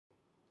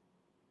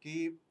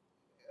कि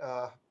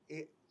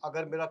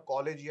अगर मेरा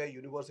कॉलेज या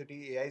यूनिवर्सिटी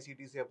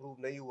AICTE से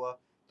अप्रूव नहीं हुआ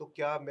तो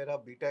क्या मेरा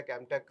B.Tech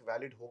M.Tech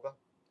वैलिड होगा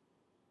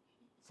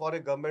for a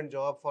government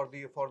job,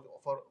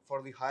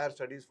 for the higher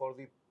studies,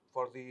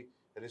 for the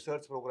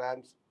research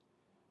programmes,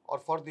 or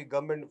for the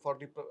government, for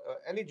the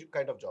any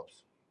kind of jobs.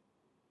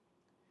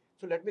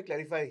 So let me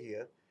clarify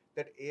here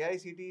that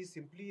AICTE is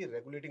simply a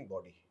regulating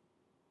body.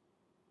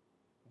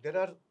 There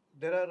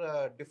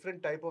are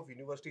different type of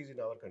universities in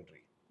our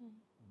country.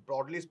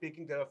 Broadly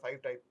speaking, there are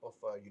 5 type of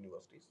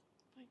universities.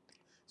 Right.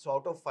 So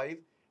out of 5,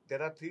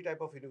 there are 3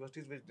 type of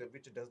universities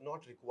which does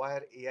not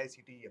require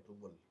AICTE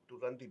approval to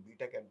run the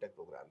B.Tech M.Tech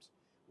programs.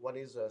 One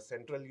is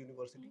Central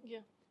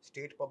University,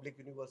 State Public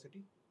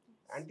University,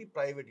 and the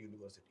private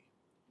university.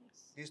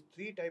 These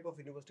 3 type of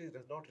universities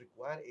does not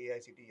require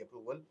AICTE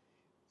approval.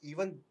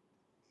 Even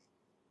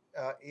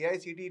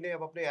AICTE ने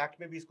अब अपने act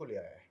में भी इसको ले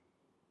आया है.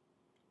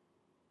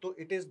 तो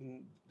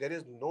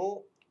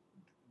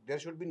there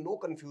should be no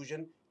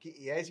confusion कि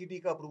AICTE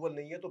का अप्रूवल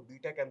नहीं है तो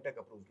B.Tech M.Tech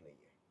अप्रूव्ड नहीं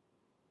है.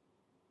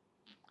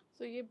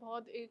 तो ये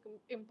बहुत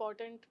एक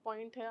इम्पोर्टेंट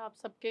पॉइंट है आप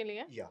सबके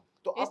लिए.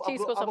 तो अब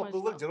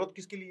अप्रूवल जरूरत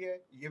किसके लिए है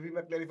ये भी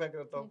मैं क्लैरिफाई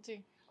करता हूँ.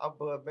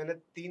 अब मैंने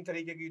 3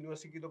 तरीके की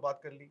यूनिवर्सिटी की तो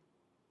बात कर ली.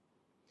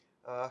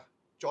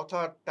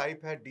 चौथा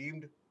टाइप है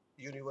deemed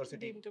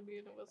university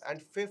and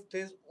fifth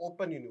is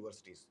open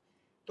universities.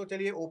 तो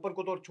चलिए ओपन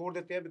को तो छोड़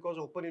देते हैं बिकॉज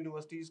ओपन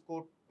यूनिवर्सिटीज को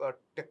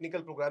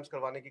टेक्निकल प्रोग्राम्स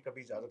करवाने की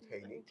कभी इजाजत है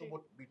ही नहीं, तो वो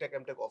B.Tech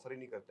M.Tech ऑफर ही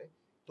नहीं करते,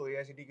 तो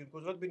AICTE की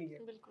उनको जरूरत भी नहीं है.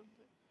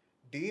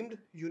 डीम्ड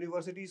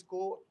यूनिवर्सिटीज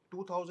को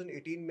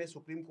 2018 में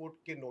सुप्रीम कोर्ट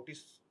के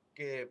नोटिस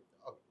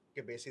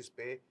के बेसिस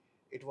पे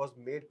it was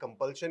made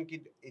compulsion कि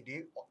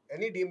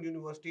any deemed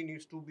university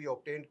needs to be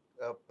obtained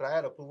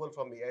prior approval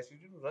from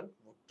AICTE to run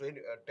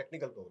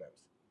technical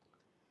programs.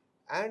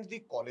 And the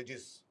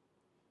colleges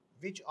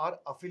which are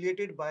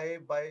affiliated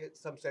by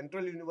some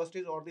central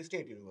universities or the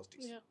state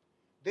universities,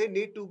 they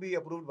need to be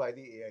approved by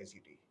the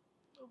AICTE.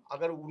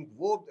 अगर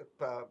वो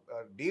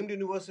deemed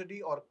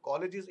university or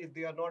colleges if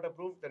they are not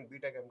approved, then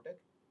B.Tech M.Tech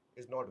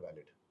is not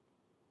valid.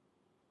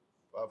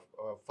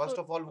 First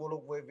of all वो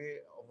लोग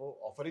वो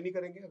offer ही नहीं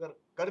करेंगे. अगर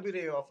कर भी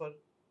रहे ऑफर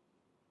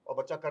और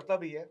बच्चा करता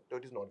भी है तो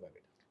it is not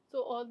valid.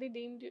 So all the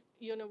deemed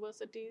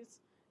universities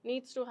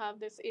needs to have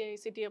this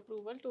AICTE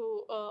approval to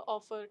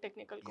offer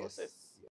technical courses.